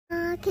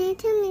can you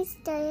tell me a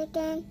story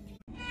again?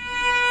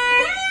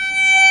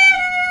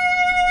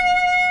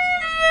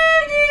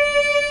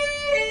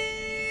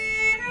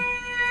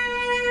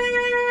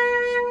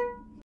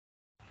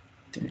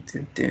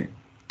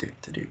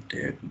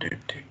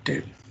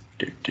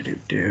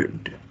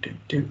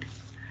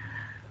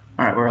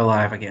 All right, we're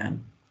alive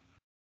again.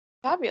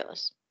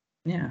 Fabulous.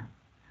 Yeah.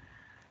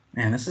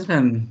 Man, this has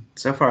been,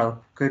 so far, a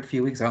good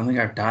few weeks. I don't think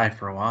I've died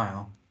for a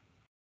while.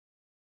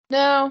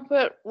 No,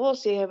 but we'll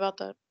see about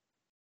that.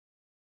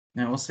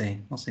 Yeah, we'll see.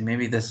 We'll see.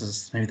 Maybe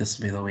this will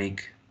be the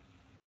week.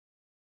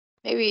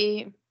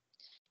 Maybe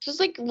just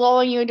like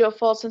lulling you into a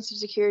false sense of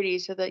security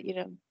so that,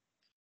 you're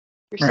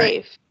Right.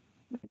 safe.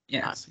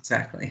 Yes,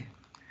 exactly.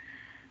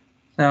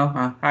 So,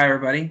 hi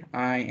everybody.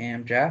 I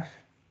am Jeff.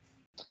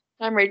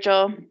 I'm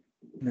Rachel.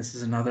 This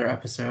is another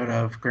episode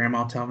of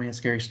Grandma Tell Me a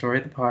Scary Story,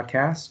 the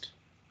podcast.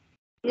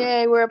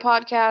 Yay, we're a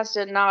podcast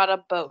and not a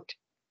boat.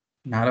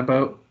 Not a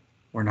boat,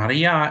 we're not a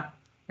yacht,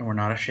 and we're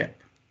not a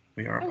ship.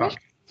 We are a I wish.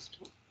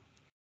 podcast.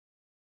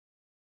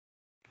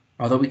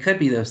 Although we could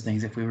be those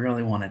things if we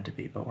really wanted to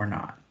be, but we're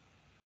not.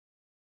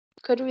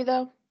 Could we,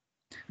 though?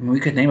 I mean, we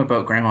could name a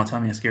boat Grandma Tell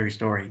Me a Scary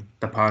Story,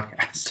 the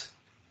podcast.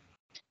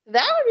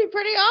 That would be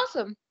pretty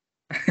awesome.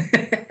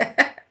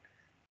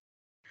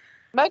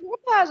 My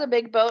grandpa has a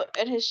big boat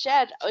in his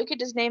shed. We could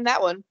just name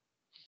that one.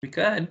 We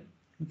could.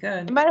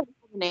 It might have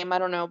a name, I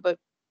don't know, but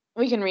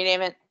we can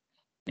rename it.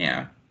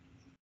 Yeah.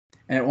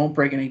 And it won't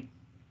break any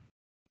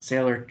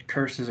sailor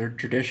curses or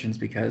traditions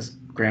because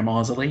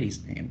Grandma is a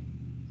lady's name.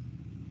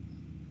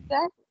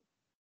 Exactly.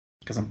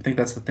 Because I think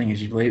that's the thing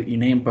is you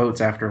name boats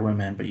after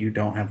women, but you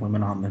don't have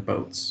women on the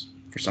boats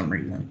for some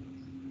reason.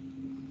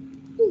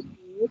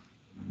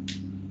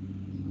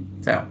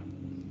 So,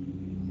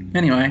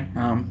 anyway,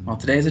 well,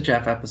 today's a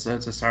Jeff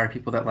episode, so sorry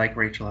people that like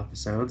Rachel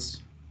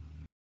episodes.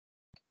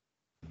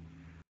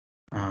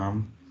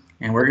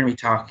 And we're going to be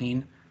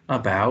talking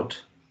about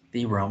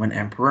the Roman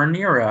Emperor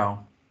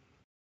Nero.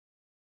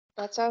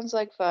 That sounds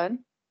like fun.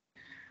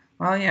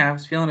 Well, yeah, I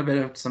was feeling a bit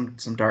of some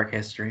dark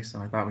history, so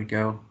I thought we'd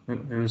go.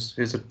 Who's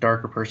a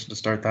darker person to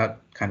start that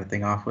kind of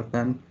thing off with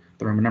than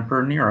the Roman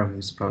Emperor Nero,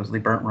 who supposedly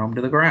burnt Rome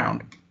to the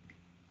ground.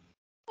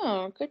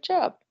 Oh, good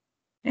job.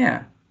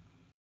 Yeah.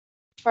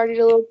 Partied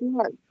a little too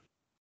hard.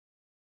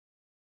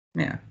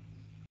 Yeah.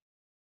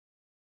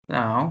 So,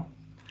 all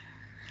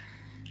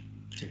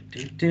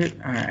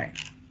right.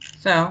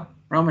 So,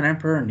 Roman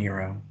Emperor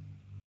Nero.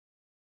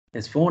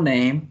 His full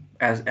name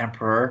as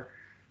emperor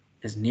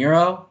is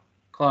Nero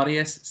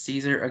Claudius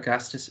Caesar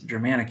Augustus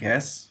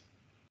Germanicus.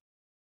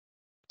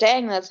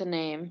 Dang, that's a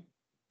name.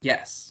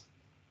 Yes.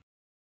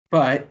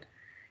 But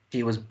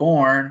he was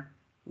born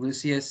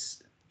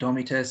Lucius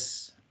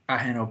Domitius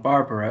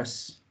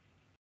Ahenobarbarus,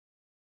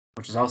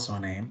 which is also a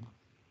name.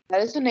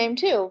 That is a name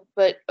too,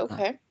 but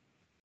okay.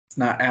 It's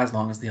not as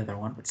long as the other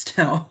one, but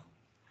still.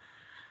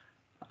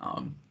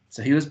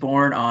 So he was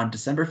born on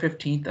December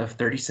 15th of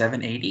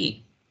 37 AD.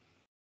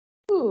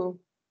 Ooh.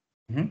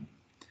 Mm-hmm.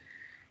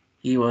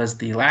 He was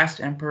the last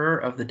emperor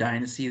of the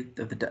dynasty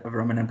of the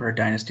Roman Emperor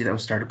dynasty that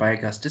was started by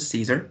Augustus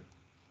Caesar.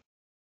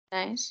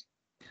 Nice.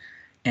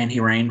 And he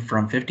reigned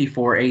from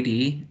 54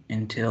 AD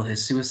until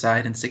his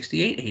suicide in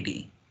 68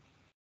 AD.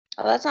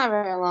 Oh, that's not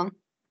very long.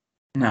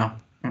 No.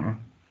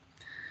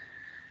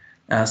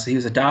 So he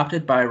was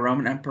adopted by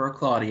Roman Emperor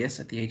Claudius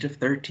at the age of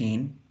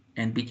 13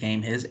 and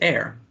became his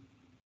heir.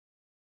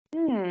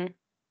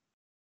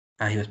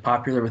 He was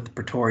popular with the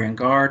Praetorian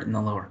Guard in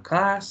the lower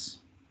class,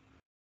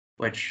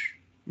 which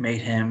made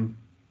him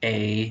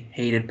a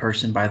hated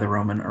person by the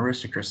Roman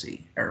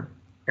aristocracy.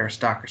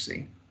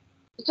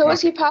 So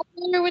was he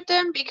popular with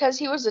them because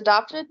he was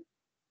adopted?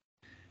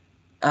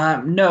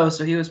 No,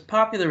 so he was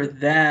popular with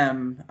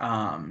them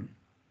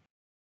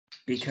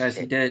because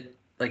he did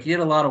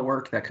a lot of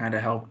work that kind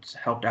of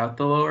helped out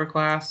the lower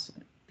class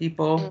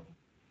people.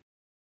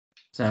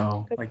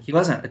 So he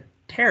wasn't a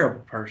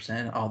terrible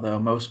person, although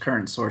most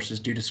current sources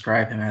do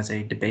describe him as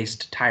a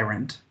debased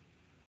tyrant.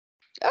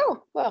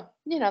 Oh, well,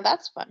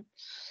 that's fun.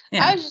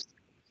 Yeah. I was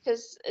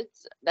just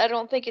because I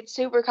don't think it's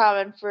super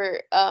common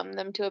for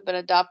them to have been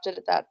adopted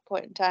at that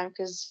point in time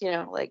because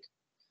like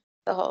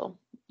the whole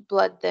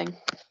blood thing.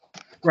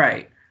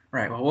 Right.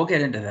 Well, we'll get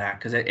into that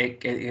because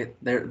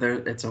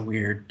it's a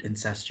weird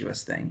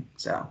incestuous thing.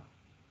 So.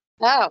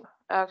 Oh.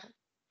 Okay.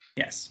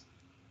 Yes.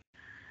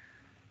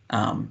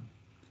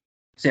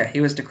 So yeah,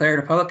 he was declared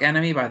a public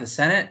enemy by the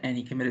Senate, and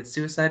he committed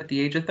suicide at the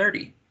age of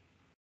 30.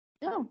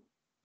 Oh.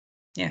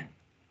 Yeah.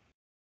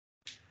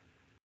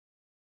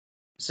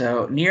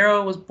 So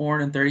Nero was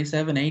born in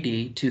 37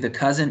 AD to the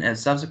cousin and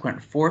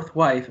subsequent fourth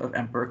wife of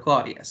Emperor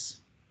Claudius.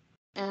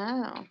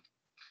 Oh.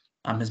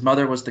 His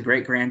mother was the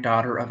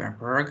great-granddaughter of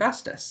Emperor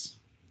Augustus.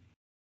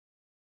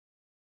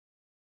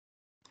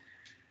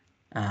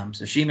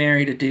 So she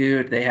married a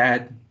dude. They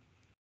had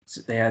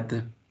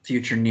the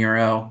future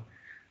Nero.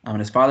 And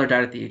his father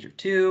died at the age of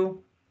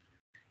 2.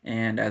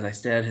 And as I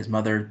said, his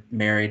mother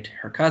married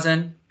her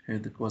cousin, who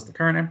was the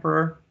current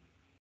emperor.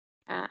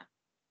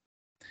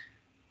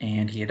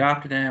 And he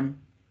adopted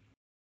him.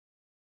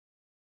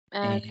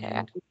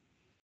 Okay.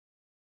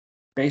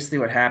 basically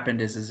what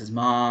happened is his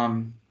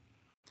mom,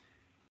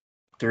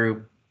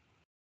 through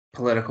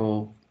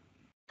politically,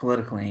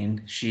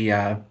 she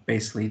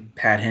basically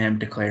had him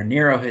declare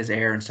Nero his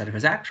heir instead of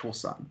his actual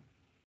son.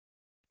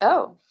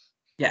 Oh,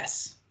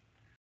 Yes.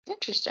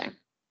 interesting.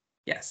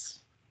 Yes.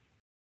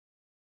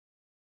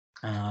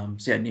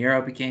 So yeah,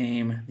 Nero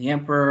became the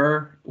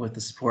emperor with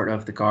the support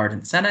of the Guard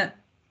and Senate.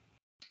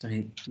 So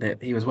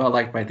he was well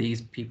liked by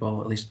these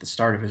people, at least at the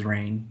start of his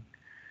reign.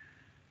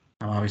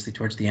 Obviously,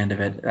 towards the end of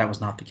it, that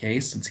was not the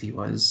case since he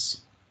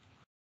was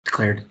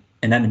declared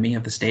an enemy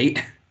of the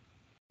state.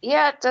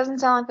 Yeah, it doesn't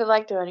sound like they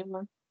liked it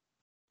anymore.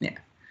 Yeah.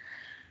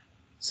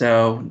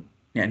 So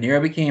yeah,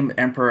 Nero became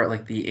emperor at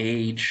like the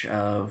age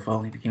of,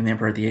 well, he became the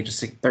emperor at the age of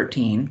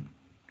 13.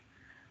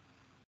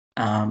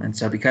 And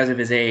so because of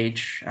his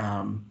age,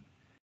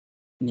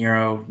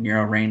 Nero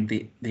reigned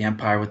the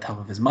empire with the help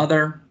of his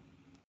mother,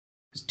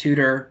 his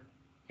tutor,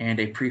 and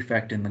a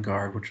prefect in the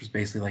guard, which was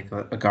basically like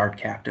a guard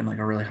captain, like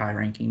a really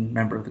high-ranking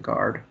member of the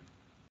guard.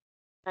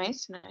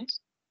 Nice, nice.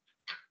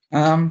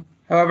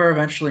 However,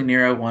 eventually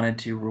Nero wanted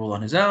to rule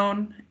on his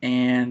own,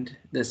 and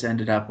this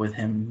ended up with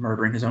him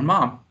murdering his own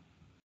mom.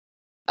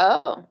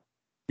 Oh.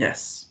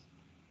 Yes.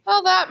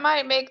 Well, that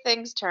might make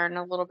things turn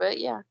a little bit,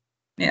 yeah.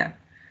 Yeah.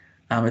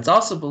 It's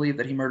also believed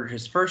that he murdered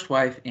his first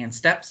wife and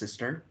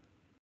stepsister.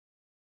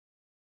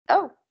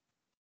 Oh.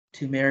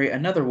 To marry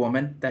another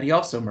woman that he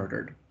also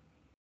murdered.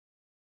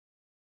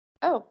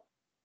 Oh.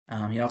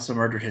 He also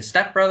murdered his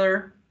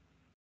stepbrother,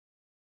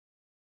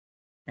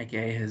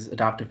 aka his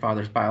adoptive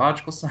father's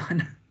biological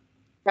son.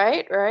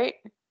 Right, right.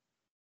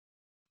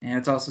 And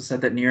it's also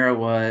said that Nero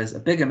was a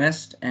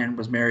bigamist and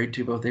was married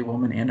to both a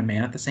woman and a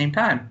man at the same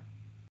time.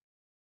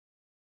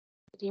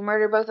 Did he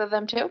murder both of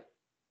them too?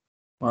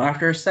 Well,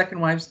 after his second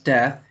wife's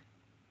death,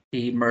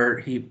 he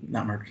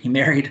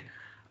married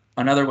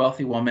another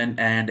wealthy woman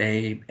and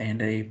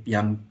a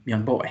young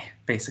boy,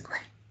 basically.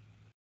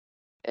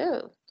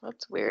 Ew,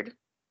 that's weird.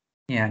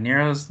 Yeah,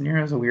 Nero's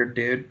a weird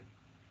dude.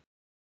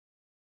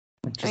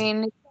 I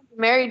mean, if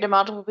you're married to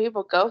multiple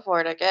people, go for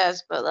it, I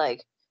guess, but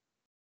like,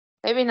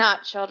 maybe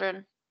not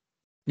children.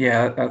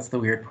 Yeah, that's the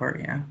weird part.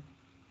 Yeah.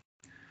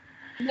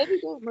 Maybe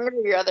don't murder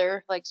your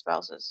other like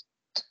spouses.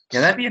 Yeah,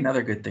 that'd be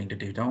another good thing to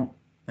do. Don't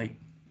like.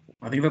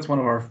 I think that's one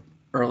of our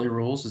early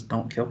rules: is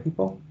don't kill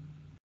people.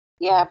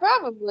 Yeah,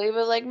 probably,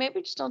 but like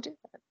maybe just don't do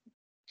that.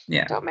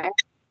 Yeah. Don't marry.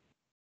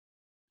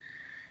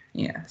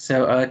 Yeah.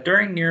 So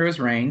during Nero's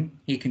reign,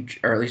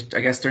 or at least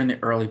I guess during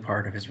the early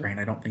part of his reign.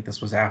 I don't think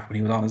this was after when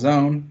he was on his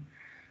own.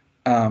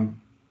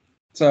 Um,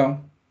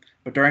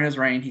 but during his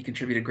reign, he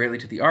contributed greatly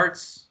to the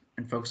arts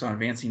and focused on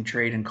advancing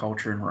trade and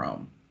culture in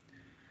Rome.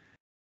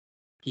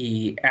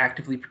 He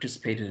actively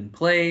participated in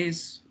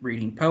plays,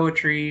 reading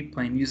poetry,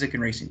 playing music,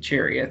 and racing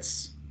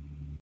chariots,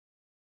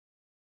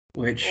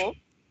 which Cool.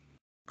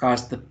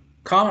 caused the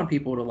common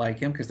people to like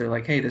him because they're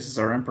like, hey, this is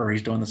our emperor.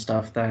 He's doing the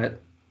stuff that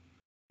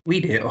we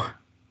do.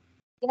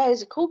 Yeah,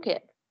 he's a cool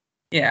kid.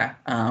 Yeah.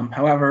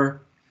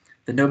 However,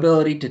 the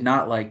nobility did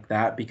not like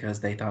that because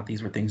they thought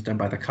these were things done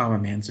by the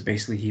common man. So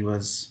basically, he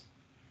was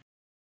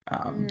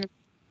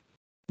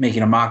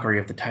making a mockery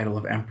of the title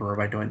of emperor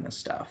by doing this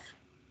stuff.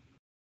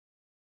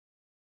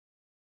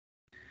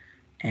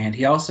 And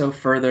he also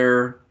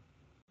further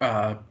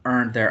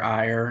earned their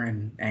ire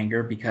and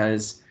anger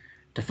because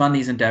to fund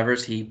these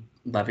endeavors, he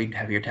levied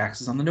heavier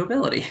taxes on the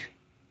nobility.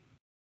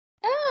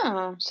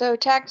 Oh, so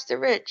tax the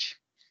rich.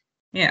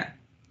 Yeah.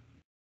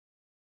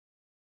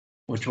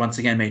 Which once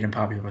again made him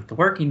popular with the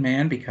working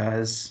man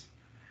because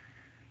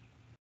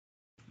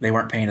they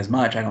weren't paying as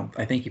much.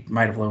 I think he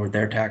might have lowered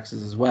their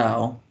taxes as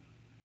well.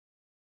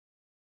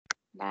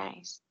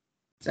 Nice.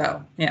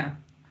 So, yeah.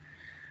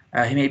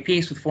 He made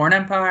peace with foreign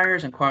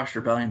empires and quashed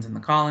rebellions in the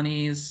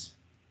colonies.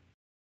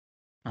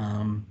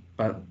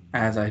 But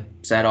as I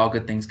said, all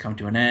good things come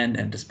to an end,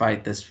 and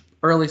despite this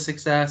early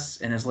success,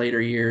 in his later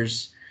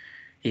years,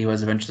 he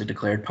was eventually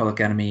declared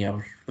public enemy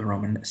of the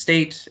Roman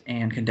state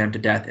and condemned to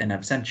death in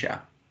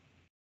absentia.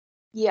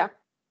 Yeah.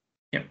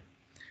 Yep.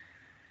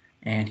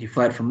 And he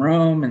fled from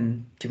Rome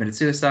and committed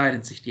suicide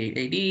in 68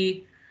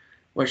 AD,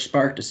 which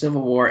sparked a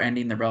civil war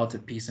ending the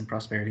relative peace and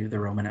prosperity of the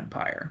Roman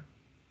Empire.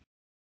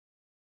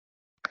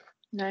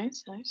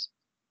 Nice, nice.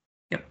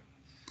 Yep.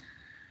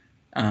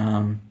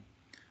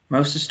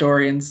 Most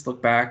historians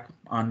look back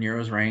on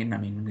Nero's reign. I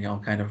mean, we all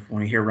kind of,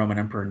 when we hear Roman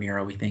Emperor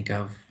Nero, we think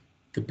of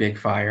the big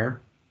fire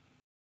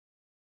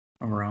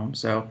of Rome.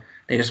 So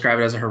they describe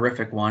it as a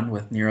horrific one,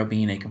 with Nero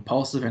being a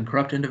compulsive and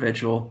corrupt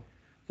individual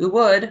who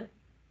would,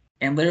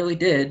 and literally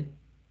did,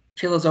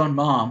 kill his own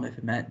mom if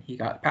it meant he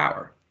got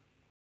power.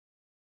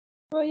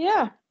 Well,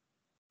 yeah.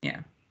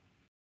 Yeah.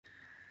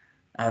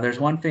 There's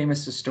one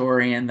famous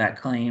historian that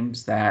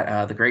claims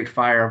that the Great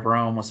Fire of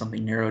Rome was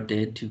something Nero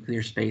did to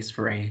clear space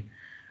for a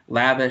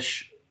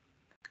lavish,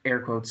 air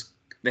quotes,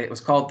 it was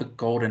called the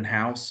Golden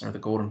House or the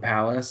Golden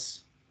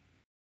Palace.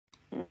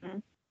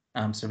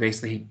 So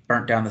basically, he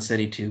burnt down the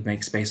city to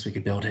make space so he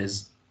could build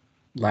his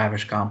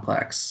lavish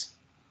complex.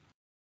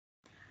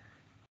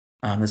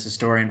 This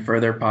historian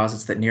further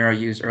posits that Nero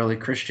used early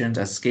Christians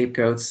as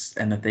scapegoats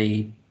and that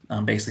they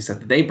basically said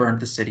that they burned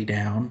the city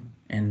down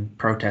in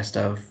protest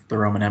of the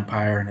Roman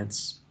Empire and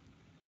its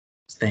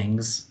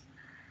things.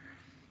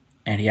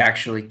 And he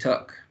actually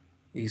took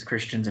these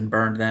Christians and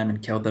burned them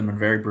and killed them in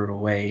very brutal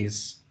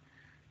ways.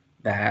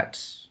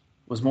 That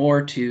was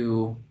more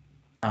to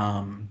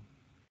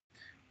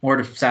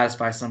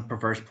satisfy some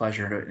perverse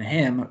pleasure in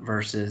him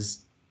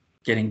versus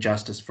getting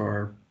justice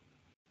for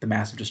the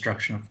massive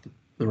destruction of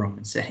the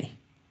Roman city.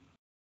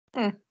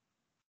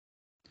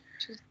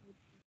 Just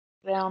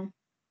down.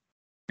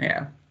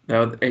 Yeah,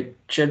 though it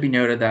should be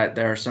noted that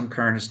there are some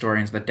current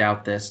historians that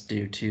doubt this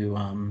due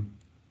to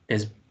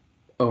his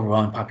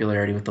overwhelming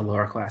popularity with the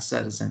lower class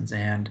citizens,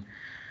 and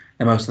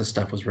that most of the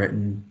stuff was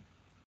written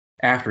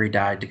after he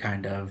died to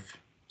kind of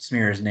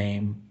smear his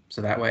name,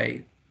 so that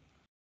way,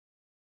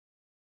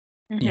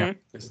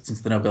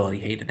 since the nobility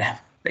hated him,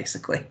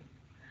 basically.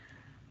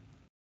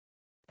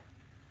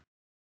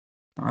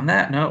 On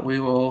that note, we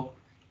will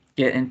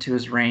get into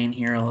his reign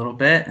here a little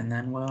bit, and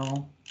then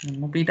we'll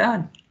be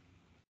done.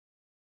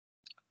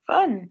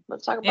 Fun.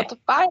 Let's talk about the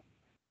fire.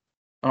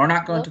 Well, we're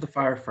not going to the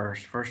fire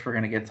first. First, we're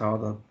going to get to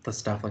all the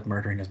stuff like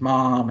murdering his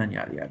mom and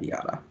yada, yada,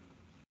 yada.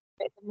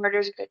 Okay, the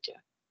murder's good too.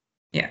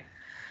 Yeah.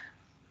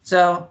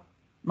 So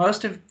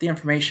most of the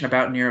information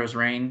about Nero's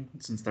reign,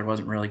 since there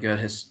wasn't really good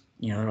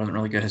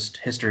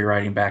history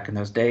writing back in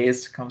those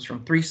days, comes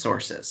from three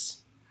sources.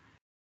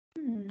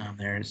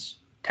 There's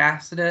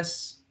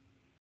Tacitus.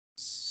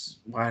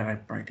 Why did I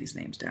write these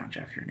names down,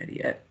 Geoff? You're an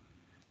idiot.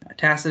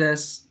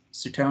 Tacitus,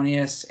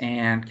 Suetonius,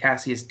 and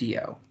Cassius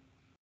Dio.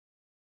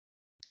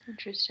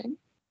 Interesting.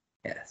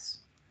 Yes.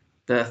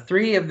 The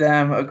three of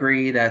them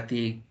agree that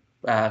the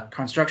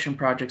construction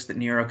projects that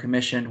Nero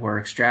commissioned were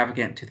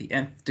extravagant to the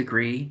nth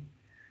degree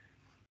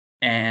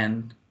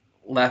and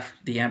left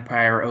the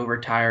empire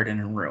overtired and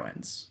in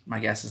ruins. My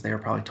guess is they were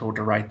probably told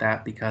to write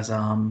that because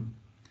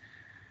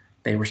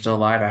they were still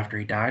alive after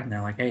he died, and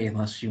they're like, hey,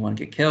 unless you want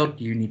to get killed,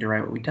 you need to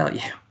write what we tell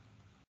you.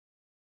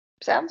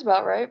 Sounds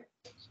about right.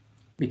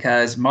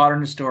 Because modern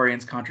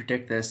historians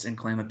contradict this and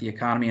claim that the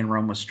economy in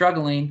Rome was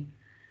struggling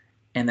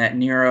and that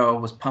Nero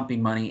was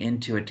pumping money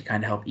into it to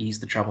kind of help ease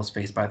the troubles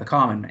faced by the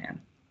common man.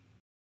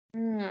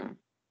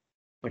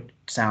 Which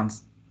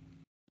sounds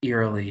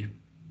eerily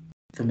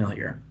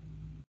familiar.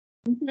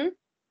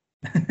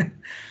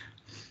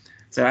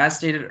 So as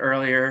stated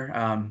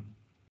earlier,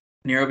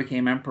 Nero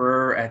became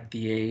emperor at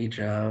the age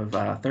of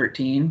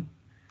 13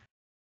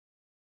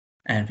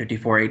 and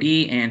 54 AD,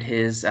 and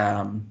his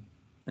I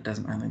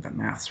think that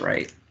math's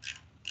right.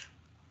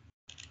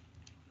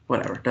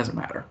 Whatever, it doesn't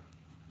matter.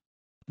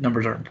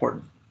 Numbers are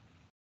important.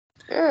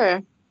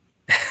 Sure.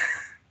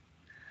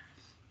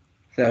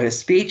 So his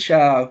speech,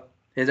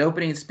 his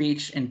opening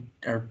speech,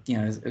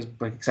 his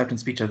like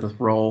acceptance speech of the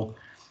role,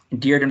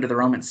 endeared him to the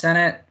Roman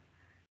Senate,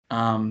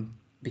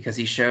 because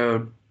he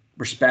showed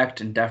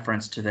respect and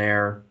deference to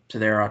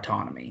their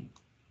autonomy.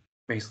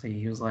 Basically,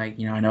 he was like,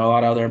 I know a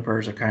lot of other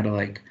emperors are kind of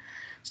like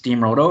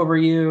steamrolled over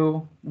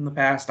you in the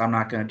past. I'm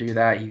not going to do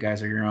that. You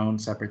guys are your own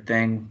separate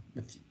thing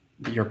with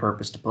your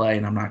purpose to play,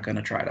 and I'm not going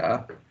to try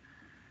to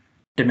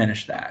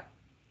diminish that.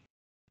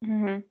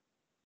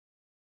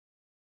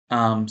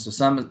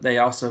 So they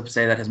also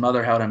say that his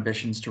mother held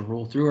ambitions to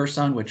rule through her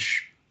son,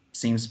 which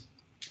seems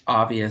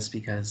obvious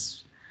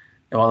because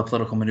of all the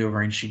political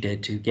maneuvering she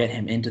did to get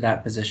him into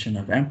that position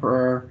of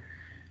emperor,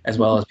 as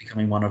well as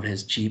becoming one of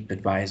his chief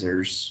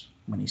advisors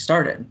when he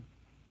started.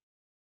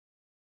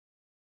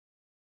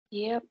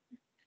 Yep.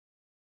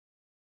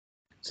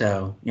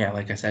 So, yeah,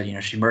 like I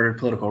said, she murdered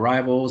political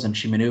rivals and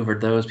she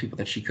maneuvered those people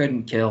that she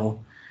couldn't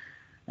kill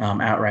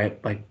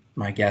outright. Like,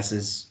 my guess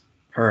is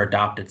her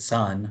adopted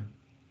son,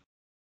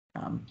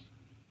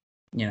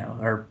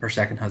 her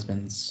second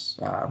husband's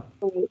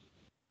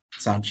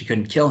son. She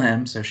couldn't kill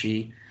him, so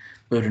she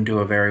moved him to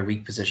a very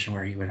weak position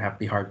where he would have to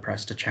be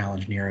hard-pressed to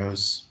challenge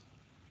Nero's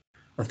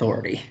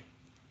authority.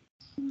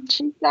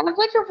 She sounds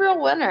like a real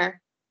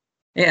winner.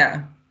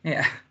 Yeah.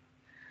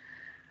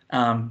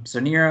 So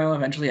Nero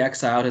eventually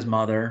exiled his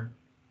mother,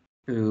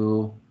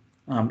 who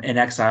in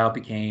exile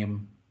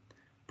became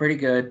pretty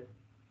good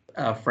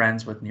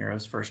friends with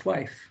Nero's first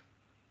wife.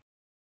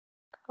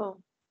 Oh.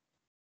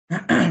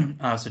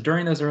 So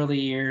during those early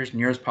years,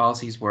 Nero's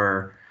policies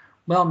were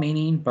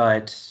well-meaning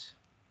but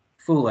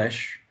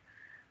foolish,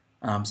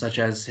 such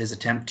as his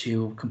attempt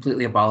to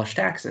completely abolish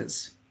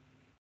taxes.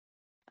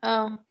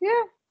 Oh,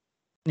 yeah.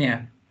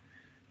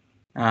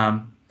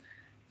 Yeah.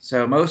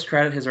 So most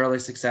credit his early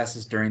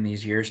successes during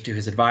these years to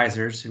his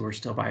advisors who were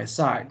still by his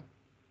side.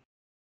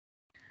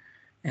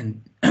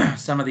 And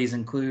some of these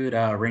include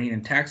reining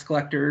in tax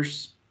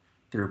collectors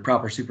through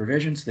proper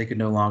supervision so they could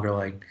no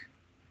longer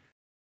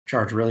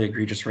charge really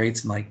egregious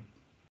rates and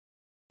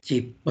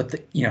keep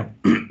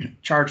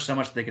charge so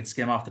much that they could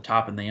skim off the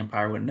top and the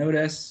empire wouldn't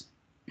notice.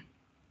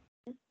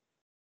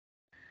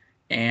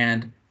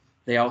 And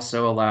they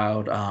also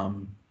allowed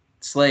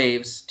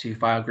slaves to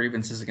file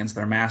grievances against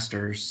their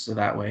masters, so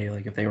that way,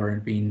 if they were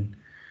being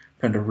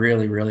put into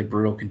really, really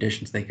brutal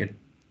conditions, they could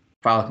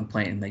file a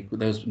complaint, and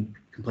those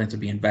complaints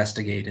would be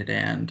investigated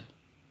and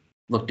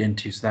looked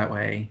into, so that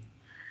way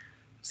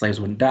slaves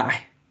wouldn't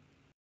die.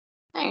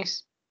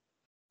 Nice.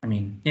 I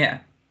mean, yeah.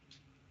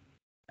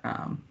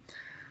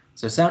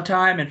 So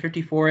sometime in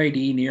 54 AD,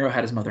 Nero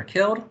had his mother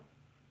killed.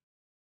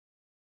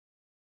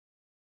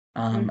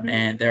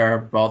 And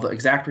while the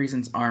exact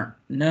reasons aren't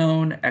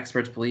known,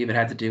 experts believe it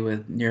had to do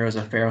with Nero's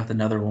affair with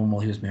another woman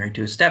while he was married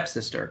to his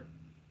stepsister.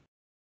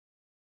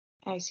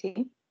 I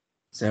see.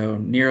 So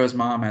Nero's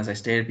mom, as I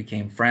stated,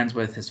 became friends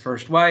with his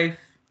first wife,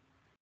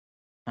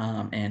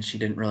 and she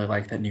didn't really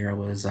like that Nero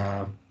was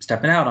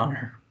stepping out on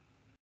her.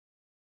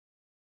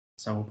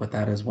 So we'll put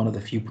that as one of the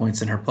few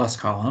points in her plus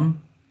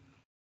column.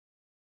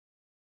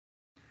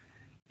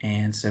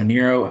 And so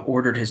Nero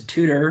ordered his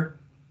tutor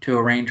to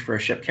arrange for a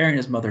ship carrying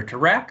his mother to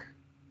wreck,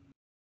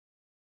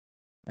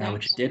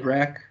 which it did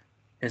wreck.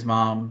 His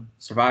mom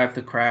survived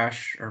the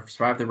crash, or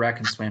survived the wreck,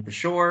 and swam to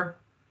shore,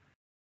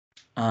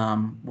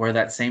 where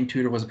that same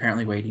tutor was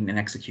apparently waiting and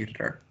executed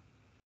her.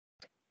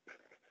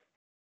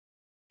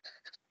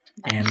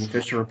 And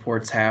official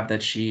reports have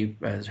that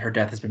her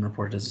death has been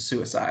reported as a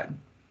suicide.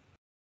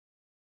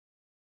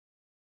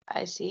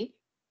 I see.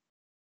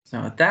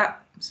 So with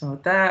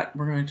that,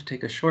 we're going to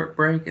take a short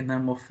break, and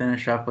then we'll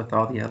finish up with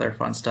all the other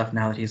fun stuff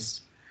now that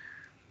he's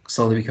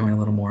slowly becoming a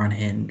little more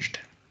unhinged,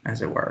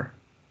 as it were.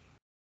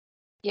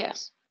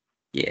 Yes.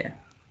 Yeah.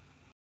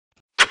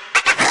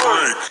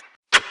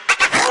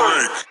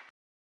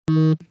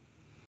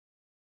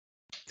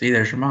 See,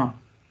 there's your mom.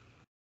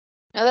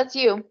 No, that's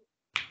you.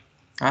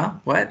 Oh,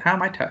 what? How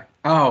am I talking?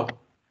 Oh,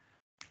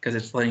 because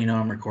it's letting you know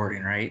I'm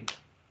recording, right?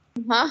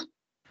 Huh?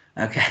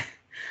 Okay.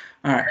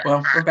 All right.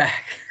 Well, we're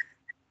back.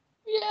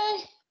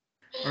 Yay.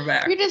 We're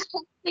back. You're just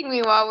texting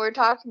me while we're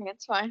talking.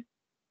 It's fine.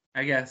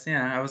 I guess.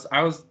 Yeah. That's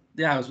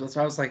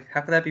why I was like,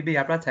 how could that be me?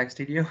 I've not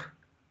texted you.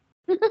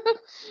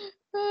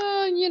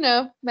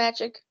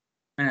 Magic.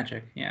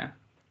 Magic. Yeah.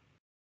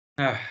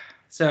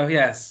 So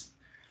yes,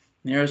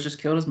 Nero's just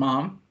killed his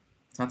mom.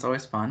 So that's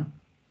always fun.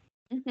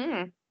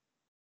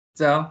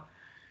 So,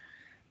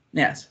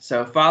 yes.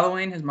 So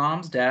following his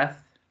mom's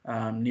death,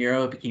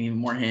 Nero became even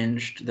more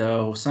hinged,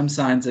 though some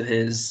signs of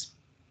his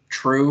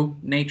true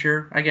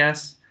nature, I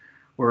guess,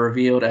 were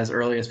revealed as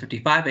early as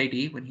 55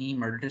 AD when he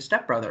murdered his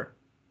stepbrother.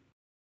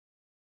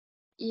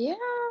 Yeah.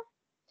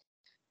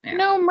 Yeah.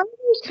 Murder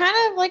is kind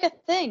of like a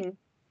thing.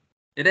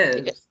 It is.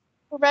 Like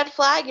a red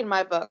flag in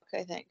my book,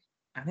 I think.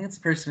 I think it's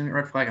a pretty significant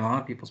red flag in a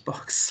lot of people's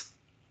books.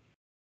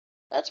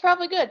 That's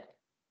probably good.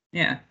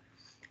 Yeah.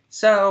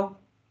 So,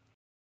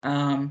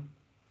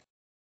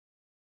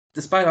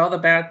 despite all the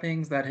bad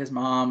things that his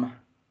mom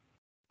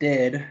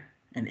did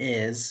and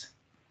is,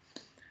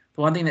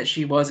 the one thing that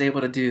she was able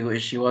to do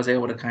is she was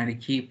able to kind of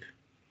keep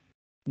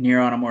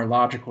Nero on a more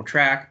logical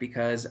track,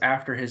 because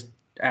after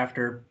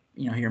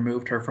he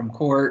removed her from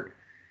court,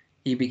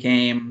 he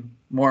became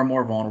more and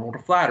more vulnerable to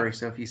flattery.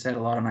 So if you said a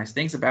lot of nice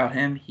things about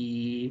him,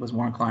 he was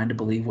more inclined to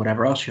believe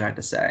whatever else you had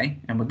to say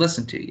and would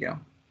listen to you.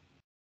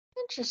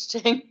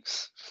 Interesting.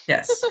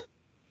 Yes.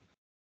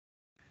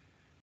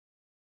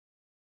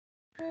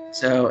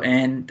 So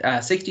in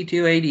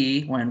 62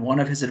 AD, when one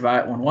of his he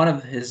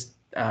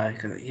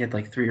had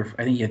like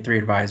he had three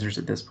advisors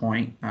at this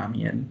point.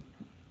 And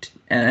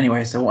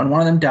anyway, so when one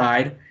of them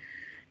died,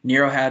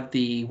 Nero had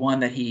the one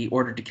that he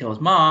ordered to kill his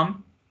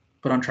mom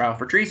put on trial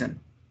for treason.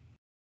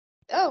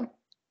 Oh.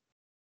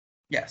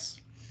 Yes.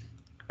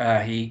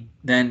 He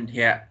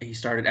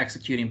started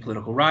executing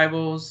political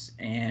rivals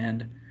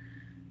and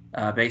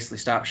basically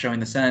stopped showing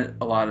the Senate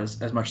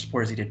as much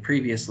support as he did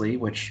previously,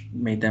 which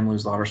made them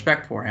lose a lot of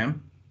respect for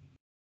him.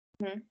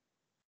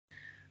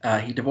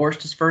 He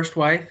divorced his first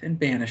wife and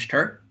banished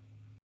her.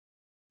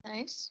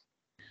 Nice.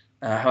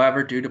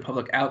 However, due to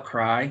public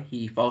outcry,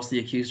 he falsely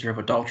accused her of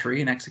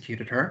adultery and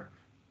executed her.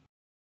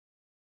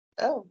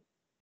 Oh.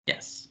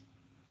 Yes.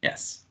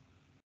 Yes.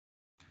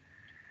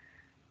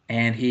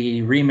 And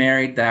he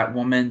remarried that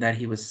woman that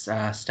he was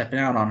stepping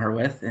out on her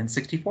with in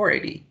 64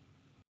 AD.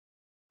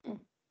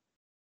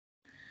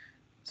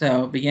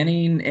 So,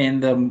 beginning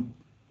in the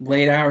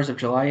late hours of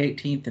July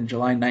 18th and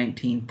July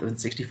 19th of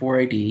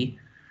 64 AD,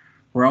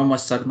 Rome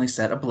was suddenly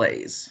set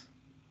ablaze.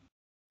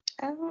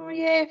 Oh,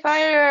 yay,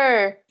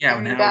 fire! Yeah,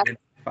 now we're getting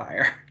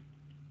fire.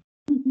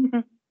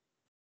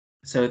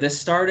 So this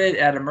started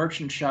at a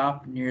merchant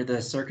shop near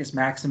the Circus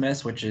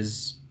Maximus, which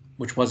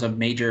was a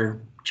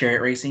major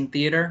chariot racing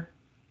theater.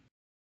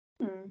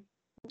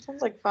 That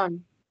sounds like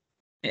fun.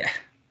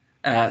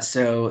 Yeah.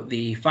 So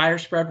the fire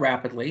spread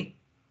rapidly,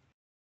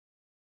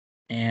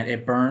 and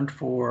it burned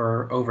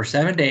for over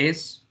 7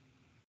 days.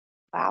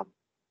 Wow.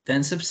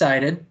 Then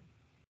subsided,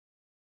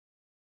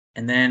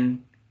 and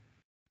then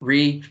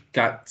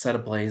got set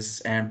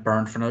ablaze and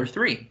burned for another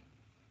 3.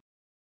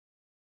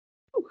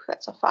 Ooh,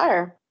 that's a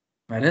fire.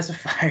 That is a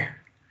fire.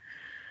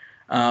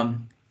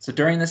 So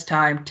during this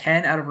time,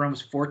 10 out of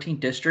Rome's 14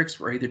 districts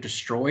were either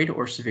destroyed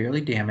or severely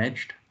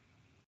damaged.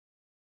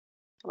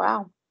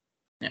 Wow.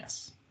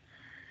 Yes.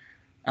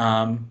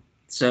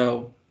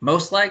 So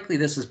most likely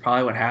this is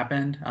probably what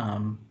happened.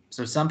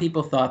 So some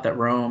people thought that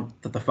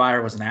the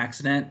fire was an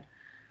accident,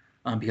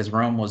 because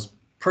Rome was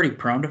pretty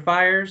prone to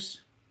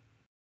fires.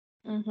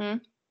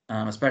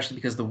 especially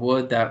because the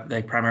wood that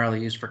they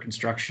primarily used for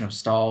construction of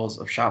stalls,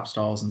 of shop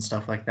stalls and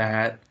stuff like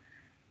that,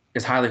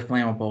 is highly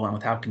flammable. And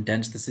with how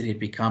condensed the city had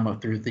become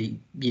through the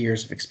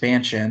years of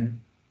expansion,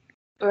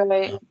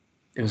 Right.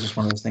 it was just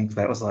one of those things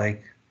that was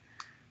like,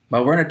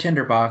 well, we're in a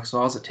tinderbox, so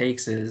all it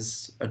takes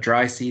is a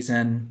dry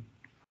season,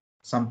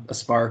 a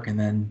spark, and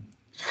then.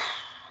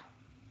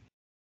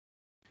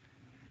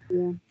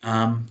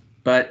 Yeah.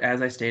 But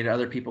as I stated,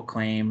 other people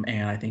claim,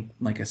 and I think,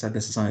 like I said,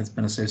 this is something that's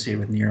been associated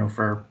with Nero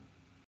for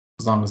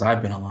as long as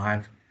I've been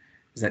alive,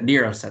 is that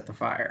Nero set the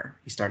fire.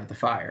 He started the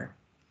fire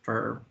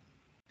for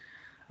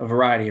a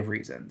variety of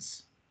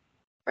reasons.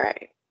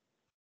 Right.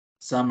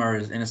 Some are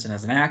as innocent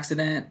as an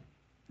accident,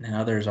 and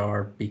others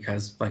are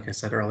because, like I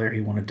said earlier,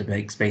 he wanted to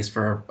make space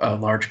for a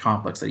large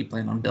complex that he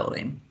planned on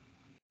building.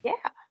 Yeah.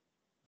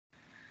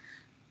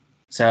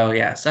 So,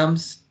 yeah, some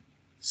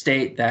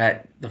state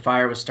that the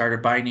fire was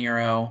started by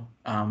Nero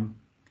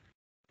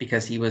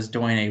because he was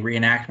doing a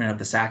reenactment of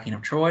the sacking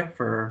of Troy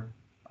for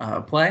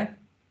a play.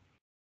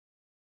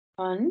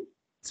 Fun.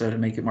 So to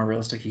make it more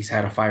realistic, he's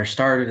had a fire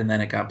started and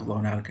then it got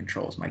blown out of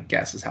control. Is my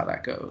guess is how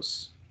that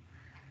goes.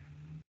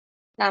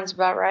 Sounds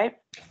about right.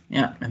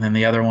 Yeah, and then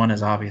the other one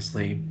is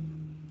obviously,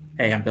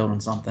 hey, I'm building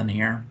something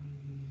here.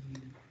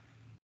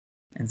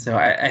 And so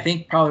I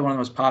think probably one of the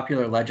most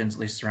popular legends,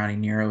 at least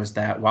surrounding Nero, is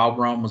that while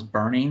Rome was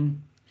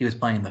burning, he was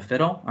playing the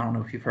fiddle. I don't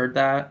know if you've heard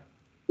that.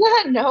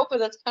 Yeah, no, but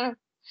that's kind of,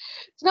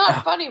 it's not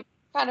Oh. funny,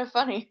 but kind of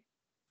funny.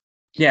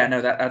 Yeah,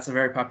 no, that's a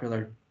very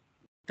popular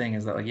thing,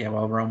 is that, like, yeah,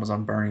 while Rome was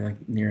on burning,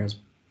 like, Nero's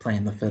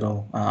playing the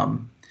fiddle.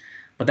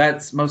 But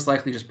that's most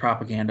likely just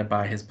propaganda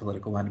by his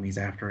political enemies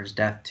after his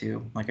death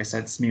to, like I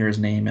said, smear his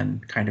name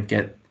and kind of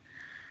get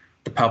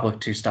the public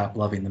to stop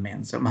loving the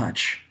man so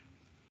much.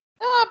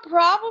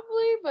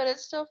 Probably, but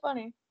it's still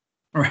funny.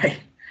 Right.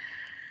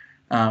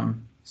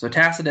 So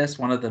Tacitus,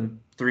 one of the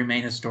three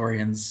main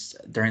historians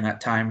during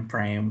that time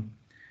frame,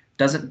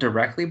 doesn't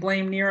directly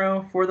blame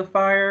Nero for the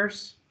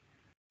fires,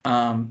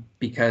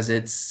 because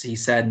he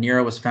said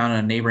Nero was found in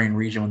a neighboring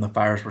region when the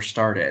fires were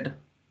started.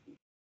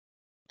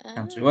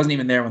 So he wasn't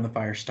even there when the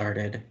fire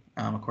started,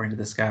 according to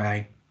this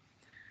guy.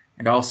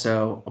 And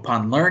also,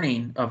 upon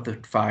learning of the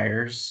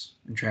fires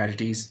and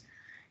tragedies,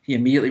 he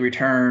immediately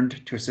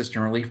returned to assist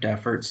in relief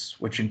efforts,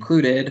 which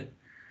included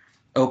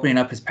opening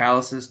up his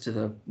palaces to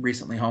the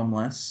recently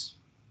homeless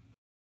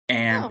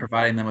and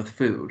providing them with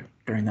food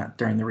during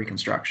the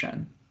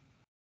reconstruction.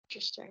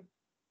 Interesting.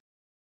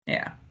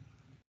 Yeah.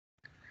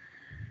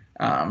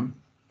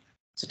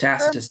 So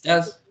Tacitus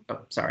does.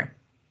 Oh, sorry.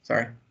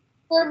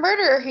 For a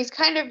murderer, he's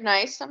kind of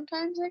nice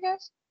sometimes, I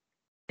guess.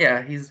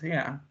 Yeah,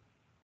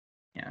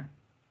 yeah.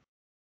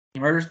 He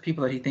murders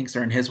people that he thinks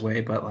are in his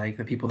way, but like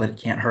the people that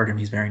can't hurt him,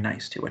 he's very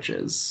nice to, which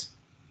is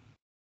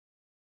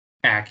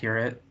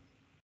accurate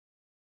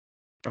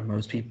of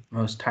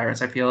most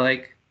tyrants, I feel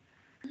like.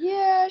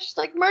 Yeah, just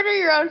like murder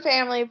your own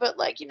family, but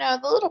like, the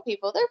little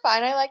people, they're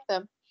fine. I like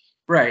them.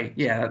 Right.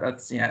 Yeah,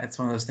 it's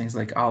one of those things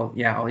like I'll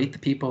eat the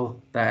people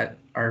that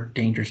are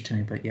dangerous to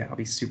me, but yeah, I'll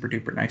be super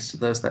duper nice to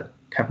those that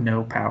have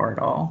no power at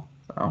all.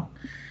 So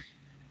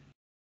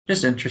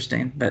just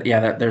interesting that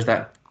there's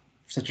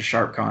such a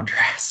sharp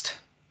contrast.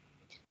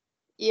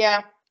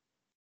 Yeah.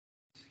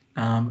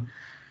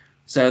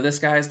 So this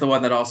guy is the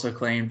one that also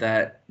claimed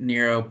that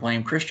Nero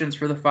blamed Christians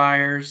for the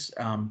fires,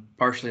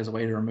 partially as a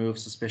way to remove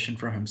suspicion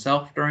from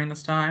himself during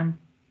this time.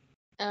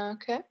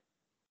 Okay.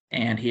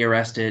 And he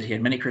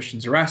had many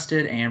Christians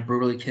arrested and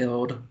brutally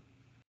killed.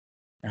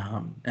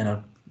 They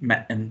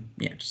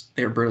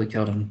were brutally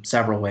killed in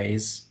several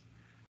ways.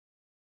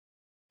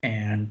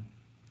 And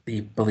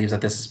he believes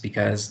that this is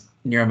because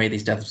Nero made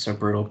these deaths so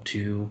brutal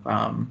to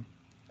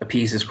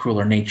appease his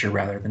crueler nature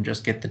rather than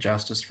just get the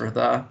justice for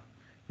the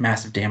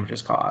massive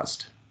damages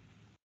caused.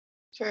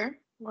 Sure.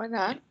 Why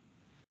not?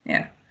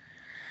 Yeah.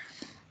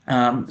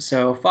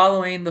 So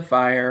following the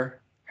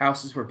fire,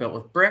 houses were built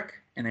with brick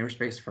and they were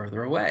spaced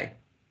further away.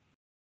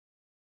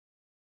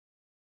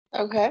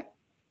 Okay.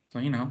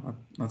 So,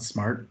 that's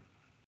smart.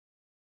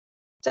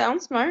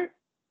 Sounds smart.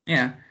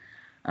 Yeah.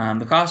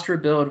 The cost to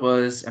rebuild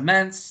was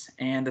immense,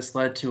 and this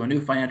led to a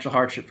new financial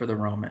hardship for the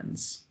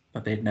Romans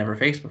that they'd never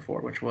faced before,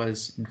 which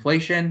was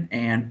inflation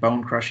and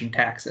bone-crushing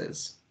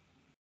taxes.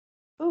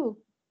 Ooh.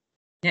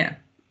 Yeah.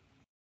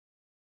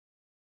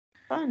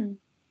 Fun.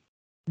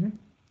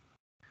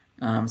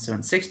 Mm-hmm. So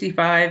in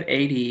 65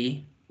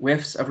 AD,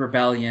 whiffs of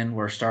rebellion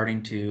were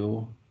starting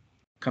to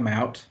come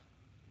out.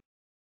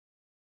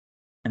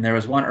 And there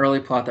was one early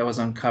plot that was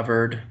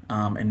uncovered,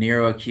 and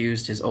Nero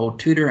accused his old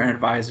tutor and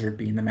advisor of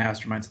being the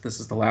mastermind. So this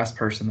is the last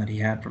person that he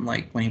had from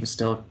like when he was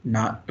still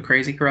not a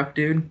crazy corrupt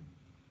dude.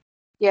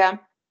 Yeah.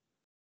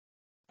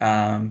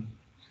 The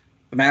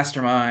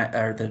mastermind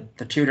or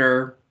the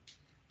tutor,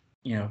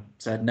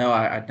 said no,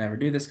 I'd never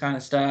do this kind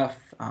of stuff.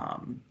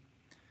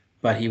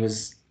 But he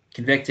was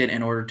convicted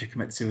in order to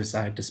commit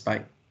suicide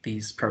despite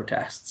these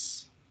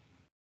protests.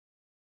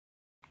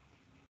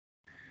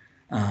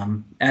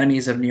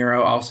 Enemies of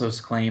Nero also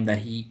claim that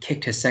he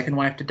kicked his second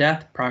wife to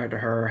death prior to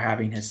her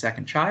having his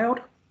second child.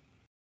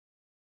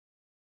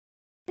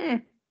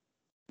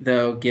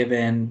 though,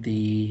 given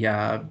the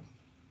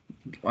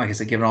like I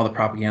said, given all the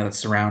propaganda that's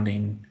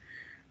surrounding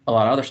a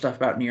lot of other stuff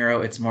about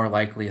Nero, it's more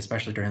likely,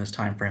 especially during this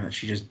time frame, that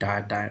she just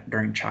died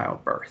during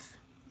childbirth.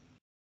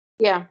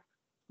 Yeah,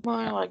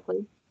 more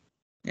likely.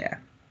 Yeah.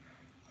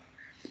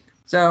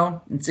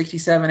 So in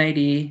 67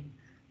 AD,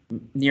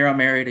 Nero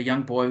married a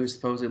young boy who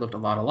supposedly looked a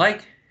lot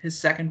like his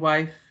second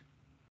wife.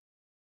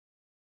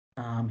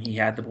 He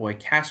had the boy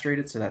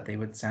castrated so that they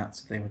would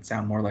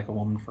sound more like a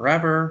woman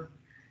forever,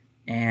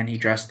 and he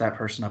dressed that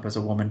person up as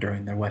a woman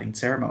during their wedding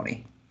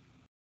ceremony.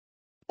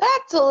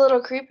 That's a little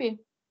creepy.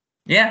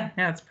 Yeah,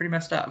 it's pretty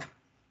messed up.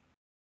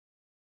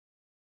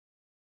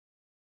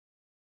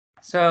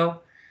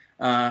 So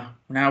now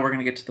we're going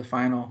to get to the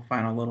final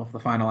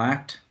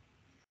act.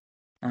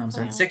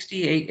 So in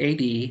 68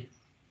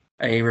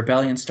 AD, a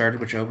rebellion started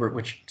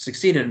which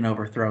succeeded in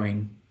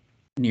overthrowing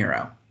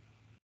Nero.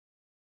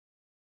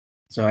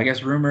 So I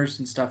guess rumors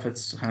and stuff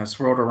it's kind of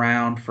swirled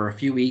around for a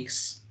few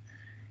weeks,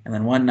 and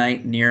then one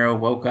night Nero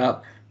woke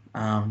up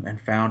and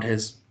found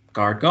his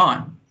guard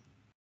gone.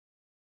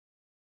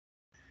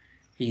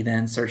 He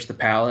then searched the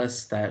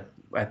palace that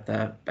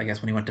I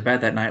guess when he went to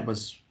bed that night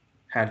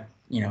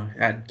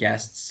had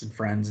guests and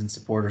friends and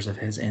supporters of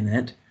his in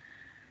it.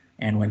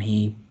 And when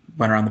he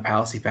went around the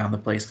palace, he found the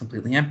place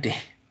completely empty.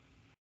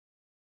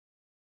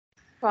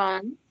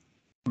 Fun.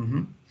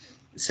 Mm-hmm.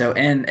 So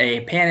in a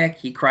panic,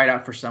 he cried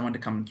out for someone to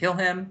come and kill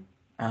him.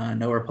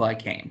 No reply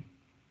came.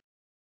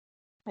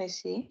 I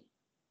see.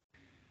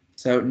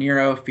 So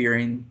Nero,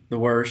 fearing the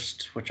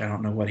worst, which I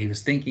don't know what he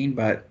was thinking,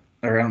 or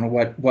I don't know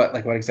what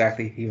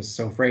exactly he was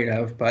so afraid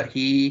of, but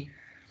he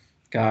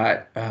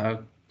got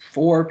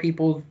four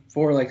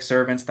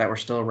servants that were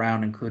still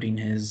around, including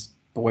his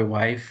boy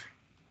wife.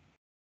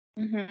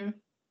 Mm-hmm.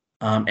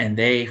 And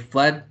they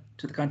fled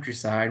to the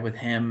countryside with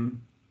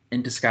him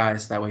in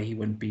disguise. That way he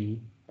wouldn't be,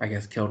 I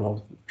guess, killed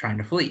while trying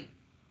to flee.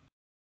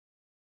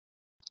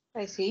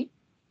 I see.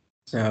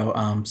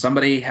 So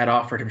somebody had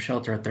offered him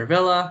shelter at their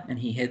villa, and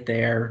he hid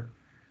there,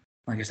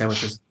 like I said,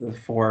 with the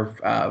four.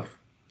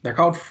 They're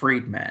called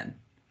freedmen,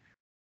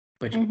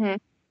 which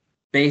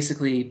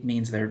basically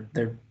means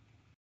they're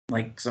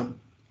like some.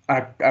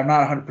 I'm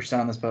not 100%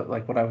 on this, but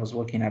like what I was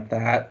looking at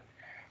that.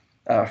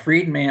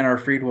 Freedman or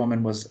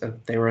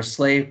freedwoman they were a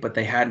slave, but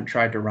they hadn't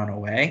tried to run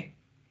away.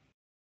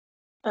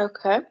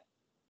 Okay.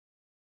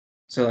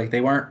 So like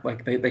they weren't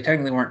like they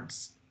technically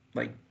weren't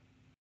like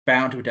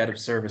bound to a debt of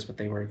service, but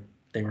they were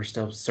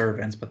still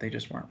servants, but they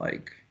just weren't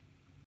like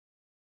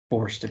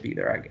forced to be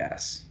there, I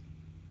guess.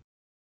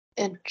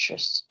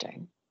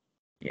 Interesting.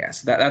 Yeah,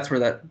 so that's where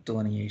that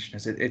delineation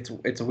is.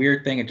 It's a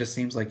weird thing. It just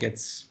seems like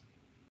it's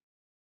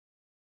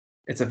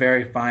a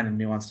very fine and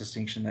nuanced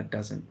distinction that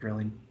doesn't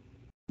really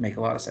make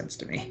a lot of sense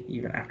to me,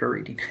 even after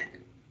reading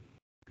it.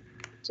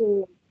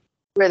 So,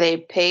 were they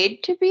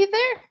paid to be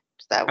there?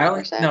 Is that what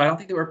you're saying? No, I don't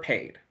think they were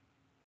paid.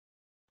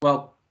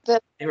 Well,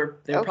 they were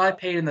probably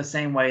paid in the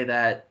same way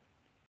that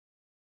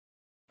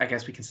I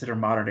guess we consider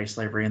modern day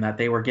slavery, in that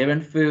they were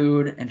given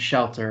food and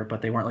shelter,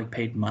 but they weren't like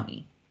paid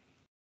money.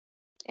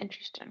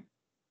 Interesting.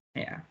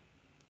 Yeah.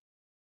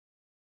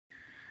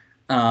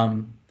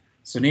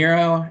 So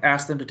Nero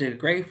asked them to dig a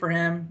grave for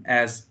him,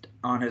 as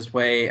on his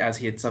way, as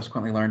he had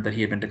subsequently learned that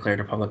he had been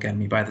declared a public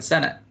enemy by the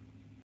Senate.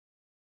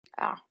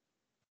 Ah.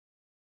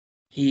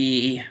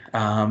 He,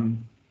 I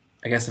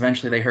guess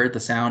eventually they heard the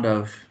sound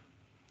of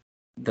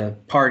the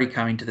party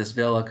coming to this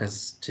villa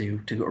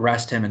to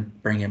arrest him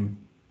and bring him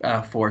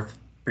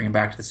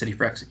back to the city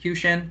for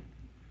execution.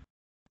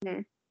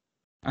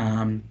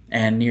 Mm-hmm.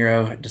 And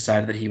Nero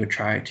decided that he would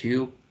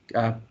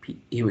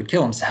he would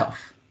kill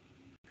himself.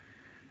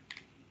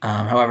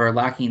 However,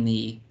 lacking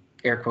the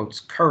air quotes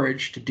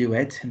courage to do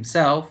it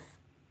himself,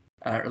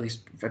 or at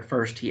least at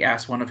first, he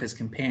asked one of his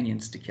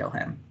companions to kill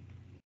him.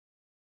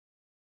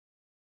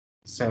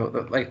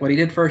 So, like, what he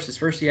did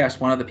first he asked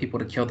one of the people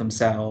to kill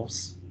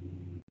themselves,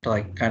 to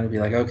like kind of be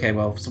like, okay,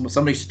 well, if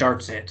somebody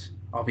starts it,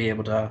 I'll be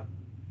able to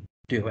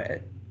do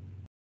it.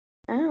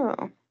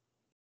 Oh.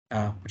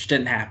 Which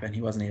didn't happen.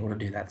 He wasn't able to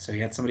do that. So he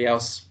had somebody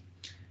else.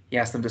 He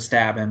asked them to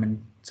stab him,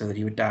 and so that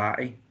he would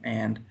die.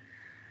 And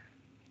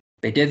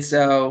they did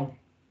so.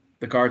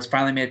 The guards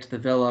finally made it to the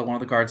villa. One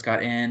of the guards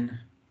got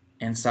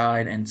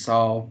inside and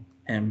saw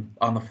him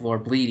on the floor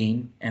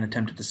bleeding and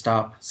attempted to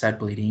stop said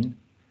bleeding,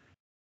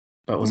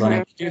 but was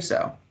unable to do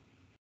so.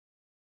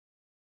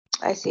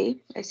 I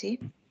see.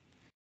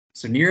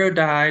 So Nero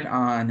died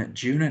on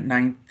June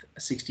 9th,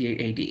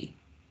 68 AD.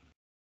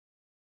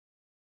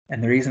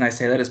 And the reason I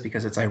say that is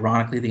because it's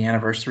ironically the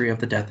anniversary of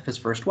the death of his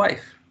first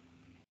wife.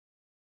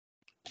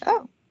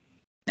 Oh.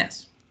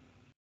 Yes.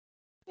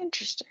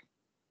 Interesting.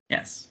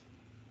 Yes.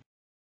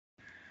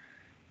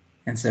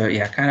 And so,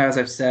 yeah, kind of as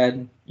I've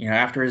said,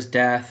 after his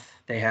death,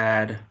 they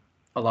had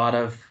a lot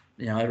of,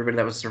 everybody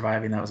that was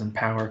surviving, that was in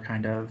power,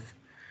 kind of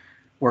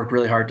worked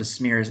really hard to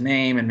smear his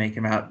name and make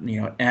him out,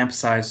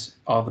 emphasize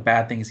all the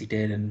bad things he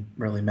did and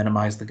really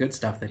minimize the good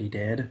stuff that he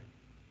did.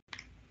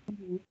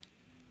 Mm-hmm.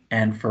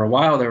 And for a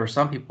while, there were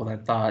some people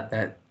that thought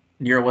that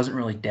Nero wasn't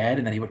really dead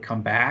and that he would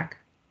come back.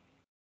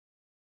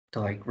 to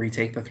like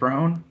retake the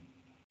throne.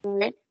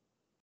 Right.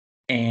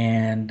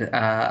 And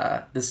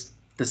this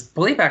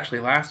belief actually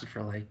lasted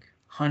for like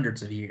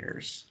hundreds of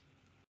years.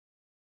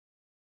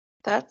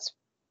 I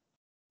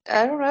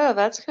don't know.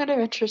 That's kind of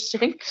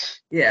interesting.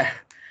 Yeah.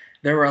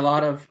 There were a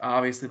lot of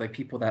obviously like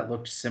people that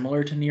looked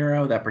similar to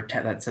Nero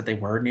that said they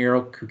were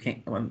Nero who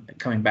came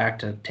coming back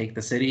to take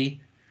the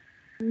city.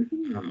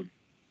 Mm-hmm.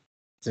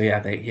 So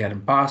yeah, he had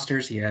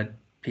imposters. He had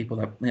people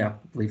that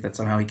believed that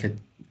somehow he could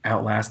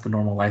outlast the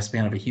normal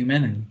lifespan of a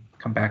human and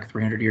come back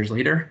 300 years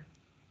later.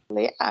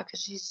 Yeah,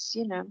 because he's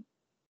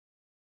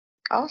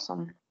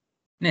awesome.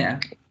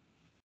 Yeah.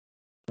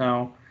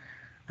 So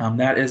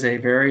that is a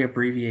very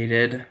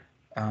abbreviated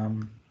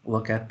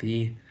look at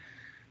the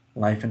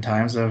life and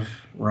times of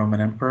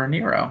Roman Emperor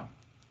Nero.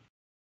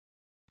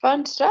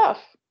 Fun stuff.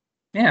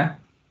 Yeah.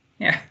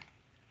 Yeah.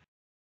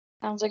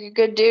 Sounds like a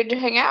good dude to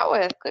hang out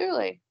with.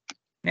 Clearly.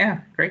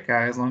 Yeah. Great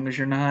guy. As long as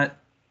you're not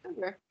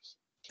Sure.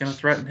 going to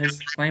threaten his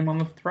claim on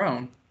the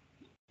throne.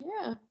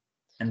 Yeah.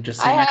 And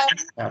just I say nice have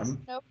things about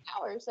him. no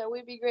power, so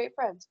we'd be great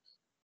friends.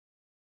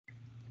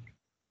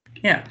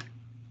 Yeah.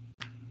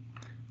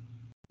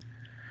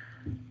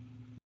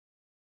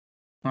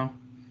 Well,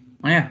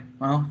 yeah.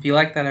 Well, if you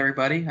like that,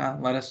 everybody,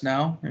 let us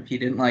know. If you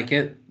didn't like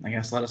it, I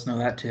guess let us know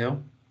that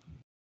too.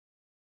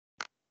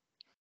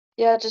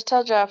 Yeah, just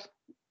tell Geoff.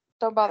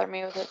 Don't bother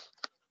me with it.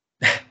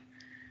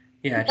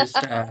 Yeah, just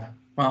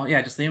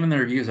just leave them in the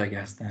reviews, I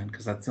guess, then,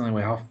 because that's the only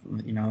way I'll,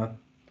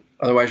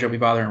 otherwise you'll be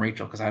bothering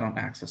Rachel because I don't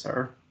access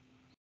our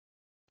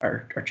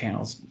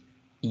channel's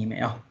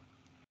email.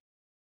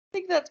 I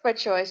think that's my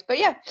choice, but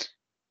yeah.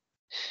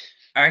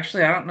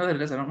 Actually, I don't know that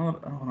it is. I don't know.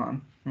 Hold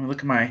on. Let me look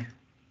at my.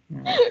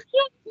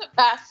 The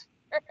password.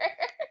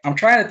 I'm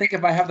trying to think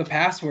if I have the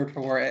password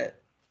for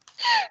it.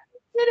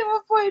 Did at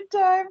one point in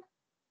time.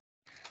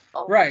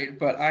 Oh. Right,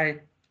 but let's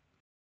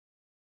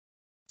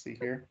see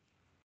here.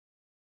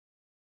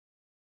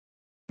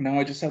 No,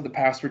 I just have the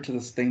password to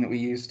this thing that I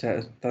used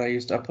to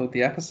upload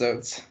the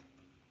episodes.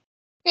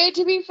 Okay,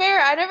 to be fair,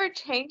 I never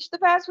changed the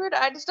password.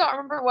 I just don't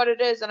remember what it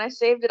is, and I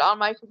saved it on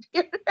my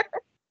computer.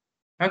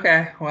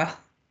 Okay, well.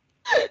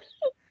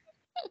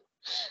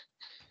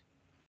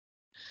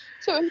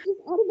 So it just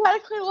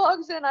automatically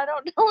logs in. I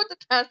don't know what the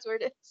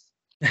password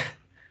is.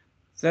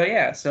 So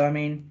yeah, I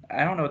mean,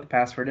 I don't know what the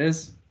password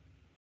is.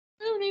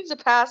 Who needs a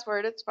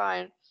password? It's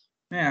fine.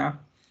 Yeah.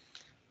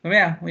 So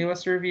yeah, leave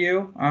us a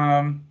review.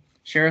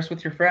 Share us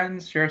with your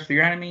friends, share us with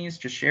your enemies,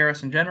 just share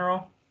us in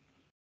general.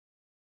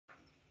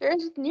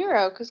 There's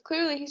Nero, because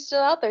clearly he's still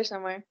out there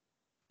somewhere.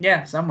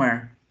 Yeah,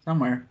 somewhere.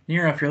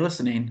 Nero, if you're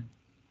listening.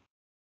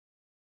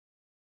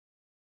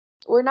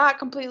 We're not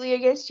completely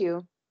against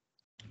you.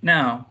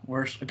 No,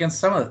 we're against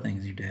some of the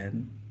things you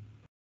did.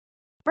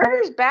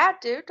 Murder's bad,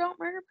 dude. Don't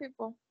murder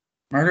people.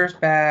 Murder's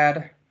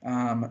bad.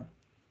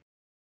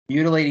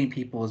 Mutilating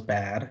people is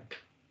bad.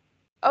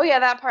 Oh yeah,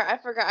 that part. I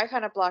forgot. I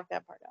kind of blocked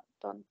that part out.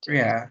 Don't do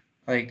Yeah,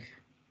 like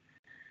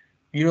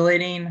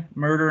mutilating,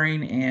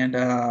 murdering, and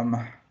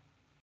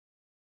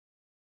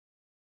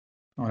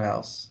what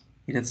else?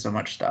 He did so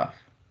much stuff.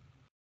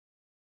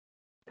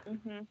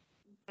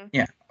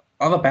 Yeah,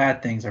 all the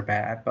bad things are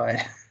bad,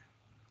 but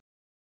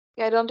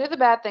yeah, don't do the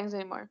bad things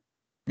anymore.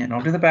 yeah,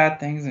 don't do the bad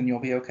things, and you'll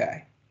be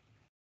okay.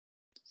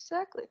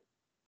 Exactly.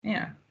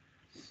 Yeah.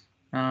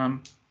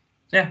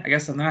 Yeah, I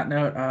guess on that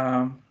note,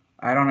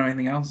 I don't know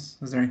anything else.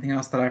 Is there anything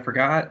else that I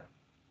forgot?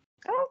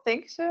 I don't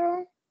think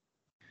so.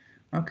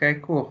 Okay,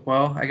 cool.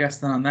 Well, I guess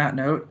then on that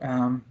note,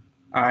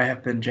 I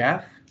have been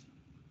Geoff.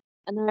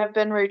 And I've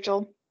been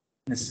Rachel.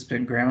 This has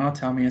been Grandma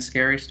Tell Me a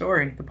Scary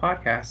Story, the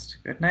podcast.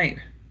 Good night.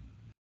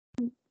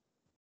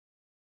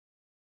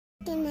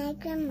 Good night,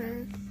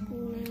 Grandma.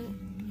 Good night.